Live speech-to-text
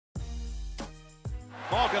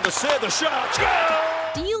Malkin to Sid, the shot.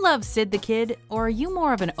 Score! Do you love Sid the Kid, or are you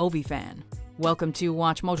more of an Ovi fan? Welcome to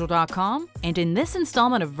WatchMojo.com, and in this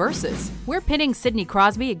installment of Versus, we're pitting Sidney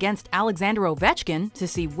Crosby against Alexander Ovechkin to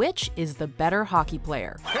see which is the better hockey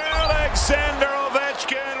player. Alexander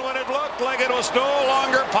Ovechkin, when it looked like it was no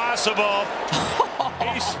longer possible,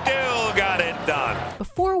 he still got it done.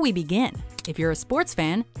 Before we begin, if you're a sports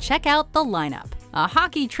fan, check out The Lineup, a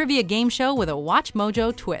hockey trivia game show with a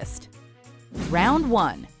WatchMojo twist. Round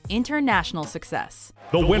 1. International success.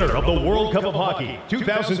 The winner of the World Cup of Hockey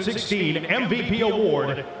 2016 MVP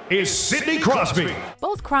award is Sidney Crosby.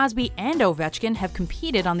 Both Crosby and Ovechkin have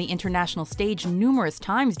competed on the international stage numerous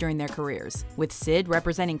times during their careers, with Sid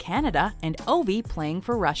representing Canada and Ovi playing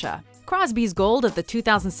for Russia. Crosby's gold at the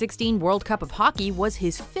 2016 World Cup of Hockey was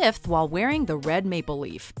his 5th while wearing the red maple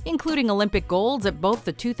leaf, including Olympic golds at both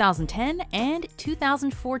the 2010 and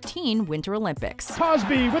 2014 Winter Olympics.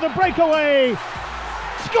 Crosby with a breakaway!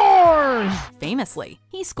 Scores! Famously,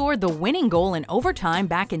 he scored the winning goal in overtime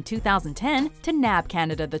back in 2010 to nab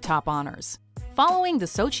Canada the top honors. Following the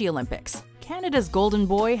Sochi Olympics, Canada's golden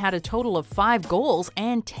boy had a total of 5 goals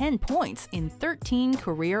and 10 points in 13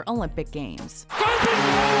 career Olympic games.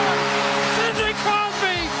 Sidney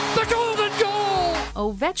Crosby, the golden goal!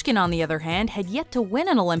 Ovechkin, on the other hand, had yet to win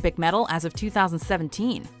an Olympic medal as of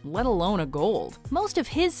 2017, let alone a gold. Most of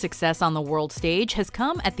his success on the world stage has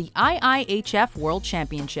come at the IIHF World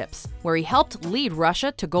Championships, where he helped lead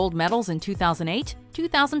Russia to gold medals in 2008,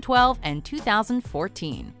 2012, and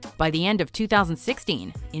 2014. By the end of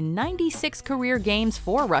 2016, in 96 career games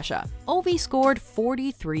for Russia, Ovi scored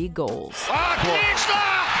 43 goals.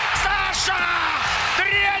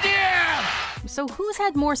 So who's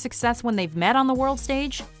had more success when they've met on the world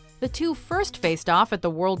stage? The two first faced off at the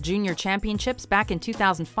World Junior Championships back in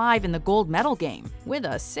 2005 in the gold medal game, with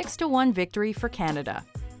a 6-1 victory for Canada.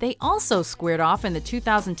 They also squared off in the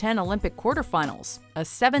 2010 Olympic quarterfinals, a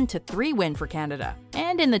 7-3 win for Canada,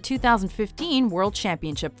 and in the 2015 World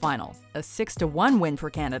Championship final, a 6-1 win for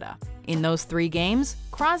Canada. In those 3 games,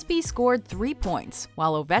 Crosby scored 3 points,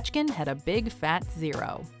 while Ovechkin had a big fat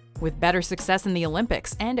 0. With better success in the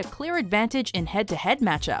Olympics and a clear advantage in head-to-head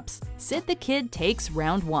matchups, Sid the Kid takes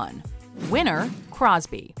round 1. Winner,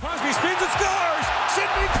 Crosby. Crosby spins and scores!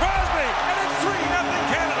 Sidney Crosby! And it's 3-0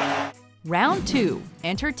 Canada! Round 2.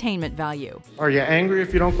 Entertainment value. Are you angry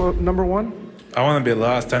if you don't go number 1? I want to be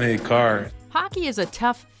lost. I need a car. Hockey is a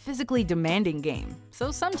tough, physically demanding game,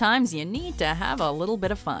 so sometimes you need to have a little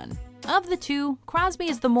bit of fun. Of the two, Crosby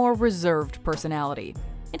is the more reserved personality.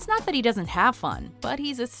 It's not that he doesn't have fun, but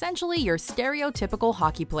he's essentially your stereotypical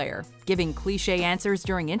hockey player, giving cliché answers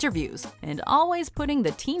during interviews and always putting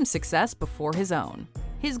the team's success before his own.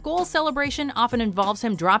 His goal celebration often involves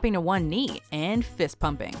him dropping to one knee and fist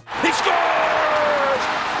pumping. He scores!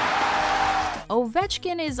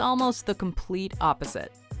 Ovechkin is almost the complete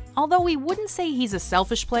opposite. Although we wouldn't say he's a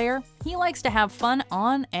selfish player, he likes to have fun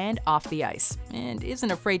on and off the ice, and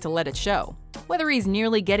isn't afraid to let it show. Whether he's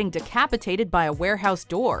nearly getting decapitated by a warehouse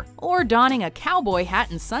door, or donning a cowboy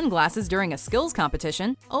hat and sunglasses during a skills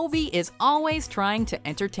competition, Ovi is always trying to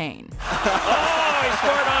entertain. Oh, he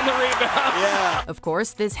scored on the rebound! Yeah. Of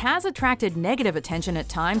course, this has attracted negative attention at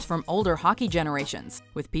times from older hockey generations,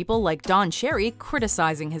 with people like Don Cherry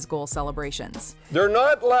criticizing his goal celebrations. They're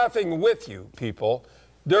not laughing with you, people.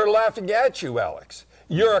 They're laughing at you, Alex.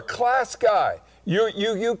 You're a class guy.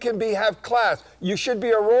 You can have class. You should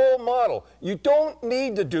be a role model. You don't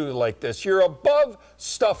need to do like this. You're above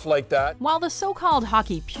stuff like that. While the so-called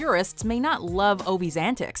hockey purists may not love Ovi's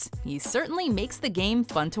antics, he certainly makes the game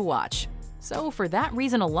fun to watch. So for that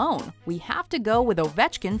reason alone, we have to go with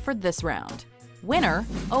Ovechkin for this round. Winner,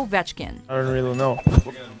 Ovechkin. I don't really know.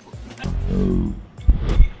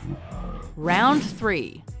 Round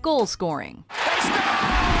 3. Goal scoring.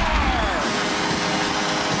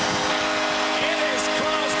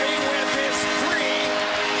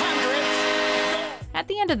 At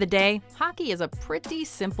the end of the day, hockey is a pretty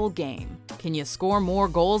simple game. Can you score more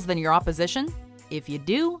goals than your opposition? If you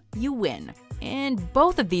do, you win. And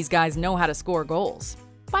both of these guys know how to score goals.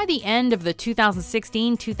 By the end of the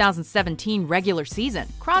 2016-2017 regular season,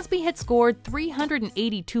 Crosby had scored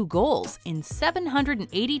 382 goals in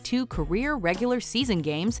 782 career regular season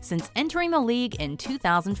games since entering the league in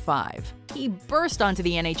 2005. He burst onto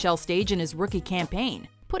the NHL stage in his rookie campaign,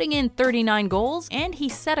 putting in 39 goals, and he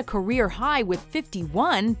set a career high with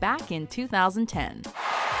 51 back in 2010.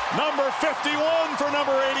 Number 51 for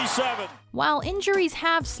number 87. While injuries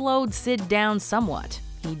have slowed Sid down somewhat,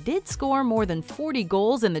 he did score more than 40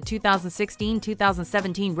 goals in the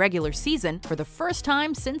 2016-2017 regular season for the first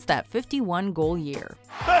time since that 51-goal year.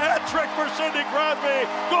 The hat trick for Sidney Crosby,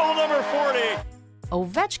 goal number 40.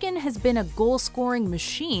 Ovechkin has been a goal-scoring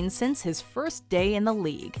machine since his first day in the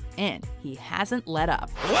league, and he hasn't let up.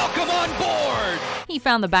 Welcome on board! He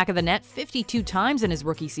found the back of the net 52 times in his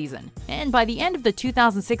rookie season, and by the end of the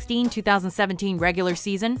 2016-2017 regular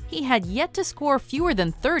season, he had yet to score fewer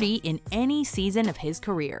than 30 in any season of his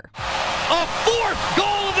career. A fourth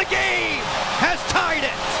goal of the game has tied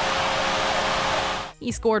it!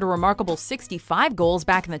 He scored a remarkable 65 goals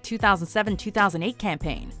back in the 2007-2008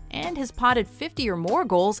 campaign, and has potted 50 or more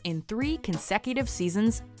goals in 3 consecutive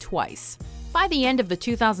seasons twice. By the end of the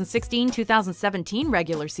 2016-2017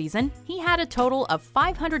 regular season, he had a total of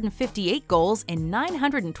 558 goals in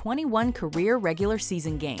 921 career regular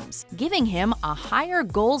season games, giving him a higher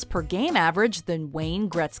goals per game average than Wayne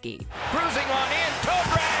Gretzky. Cruising on in, toe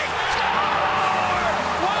drag, score!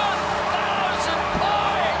 1,000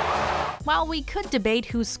 points! While we could debate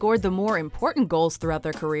who scored the more important goals throughout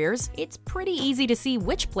their careers, it's pretty easy to see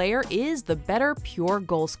which player is the better pure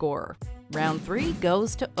goal scorer. Round 3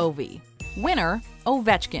 goes to Ovi. Winner,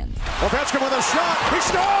 Ovechkin. Ovechkin with a shot. He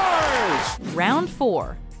scores! Round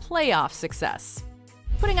 4, playoff success.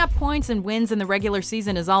 Putting up points and wins in the regular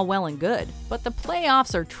season is all well and good, but the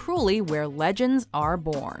playoffs are truly where legends are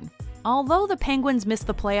born. Although the Penguins missed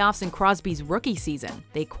the playoffs in Crosby's rookie season,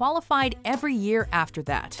 they qualified every year after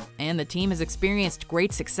that, and the team has experienced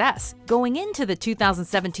great success, going into the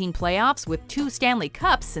 2017 playoffs with 2 Stanley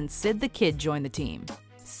Cups since Sid the Kid joined the team.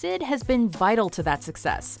 Sid has been vital to that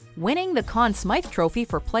success, winning the Conn Smythe Trophy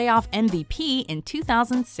for playoff MVP in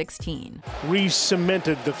 2016.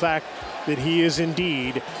 Re-cemented the fact that he is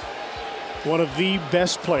indeed one of the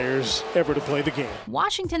best players ever to play the game.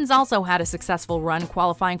 Washington's also had a successful run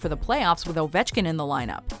qualifying for the playoffs with Ovechkin in the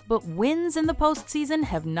lineup, but wins in the postseason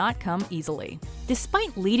have not come easily.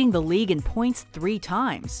 Despite leading the league in points 3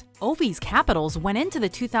 times, Ovi's Capitals went into the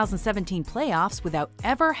 2017 playoffs without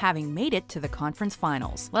ever having made it to the conference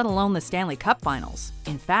finals, let alone the Stanley Cup finals.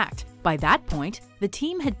 In fact, by that point, the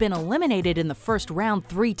team had been eliminated in the first round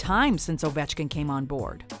 3 times since Ovechkin came on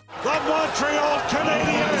board. The Montreal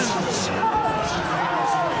Canadiens stun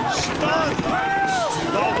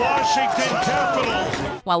the Washington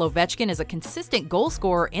Capitals. While Ovechkin is a consistent goal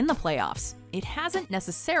scorer in the playoffs, it hasn't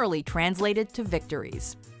necessarily translated to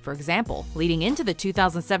victories. For example, leading into the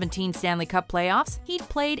 2017 Stanley Cup playoffs, he'd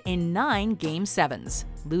played in 9 Game 7s,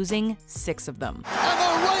 losing 6 of them. And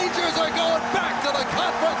the Rangers are going back to the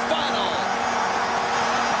conference final!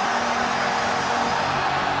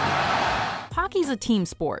 Hockey's a team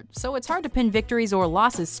sport, so it's hard to pin victories or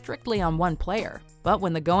losses strictly on one player. But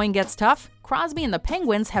when the going gets tough, Crosby and the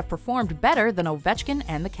Penguins have performed better than Ovechkin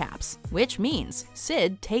and the Caps, which means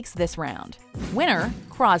Sid takes this round. Winner,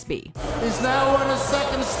 Crosby. He's now won his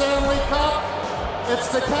 2nd Stanley Cup. It's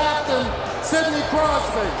the captain, Sidney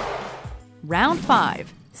Crosby. Round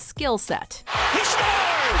 5, skill set. He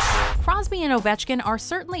scores! Crosby and Ovechkin are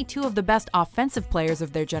certainly 2 of the best offensive players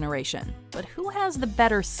of their generation, but who has the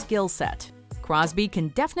better skill set? Crosby can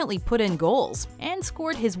definitely put in goals, and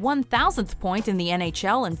scored his 1,000th point in the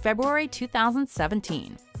NHL in February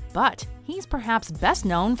 2017. But he's perhaps best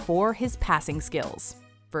known for his passing skills.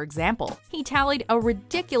 For example, he tallied a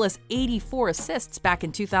ridiculous 84 assists back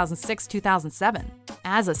in 2006-2007.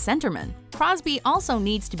 As a centerman, Crosby also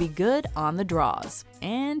needs to be good on the draws,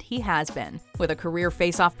 and he has been, with a career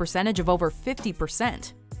face-off percentage of over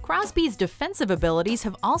 50%. Crosby's defensive abilities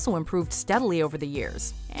have also improved steadily over the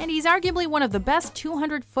years, and he's arguably one of the best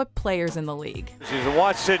 200-foot players in the league. You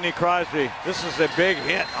watch Sidney Crosby. This is a big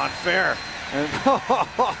hit on fair.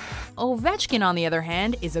 Ovechkin, on the other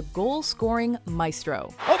hand, is a goal-scoring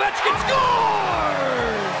maestro. Ovechkin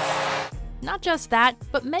scores! Not just that,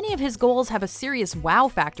 but many of his goals have a serious wow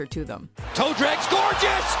factor to them. Toe drag's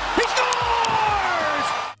gorgeous! He scores!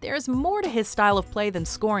 There's more to his style of play than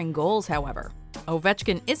scoring goals, however.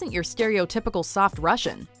 Ovechkin isn't your stereotypical soft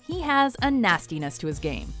Russian. He has a nastiness to his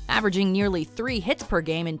game, averaging nearly 3 hits per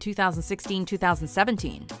game in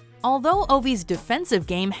 2016-2017. Although Ovi's defensive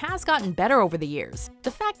game has gotten better over the years, the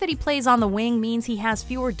fact that he plays on the wing means he has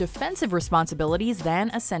fewer defensive responsibilities than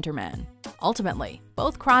a centerman. Ultimately,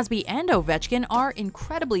 both Crosby and Ovechkin are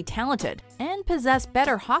incredibly talented and possess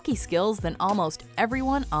better hockey skills than almost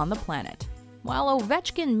everyone on the planet. While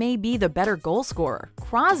Ovechkin may be the better goal scorer,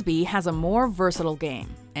 Crosby has a more versatile game,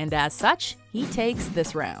 and as such, he takes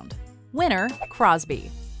this round. Winner,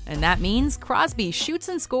 Crosby. And that means Crosby shoots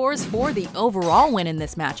and scores for the overall win in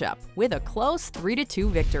this matchup, with a close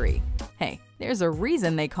 3-2 victory. Hey, there's a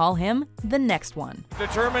reason they call him the next one.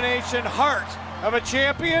 Determination, heart of a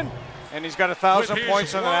champion, and he's got 1,000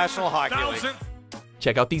 points in the National Hockey League.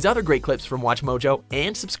 Check out these other great clips from WatchMojo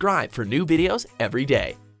and subscribe for new videos every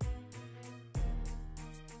day.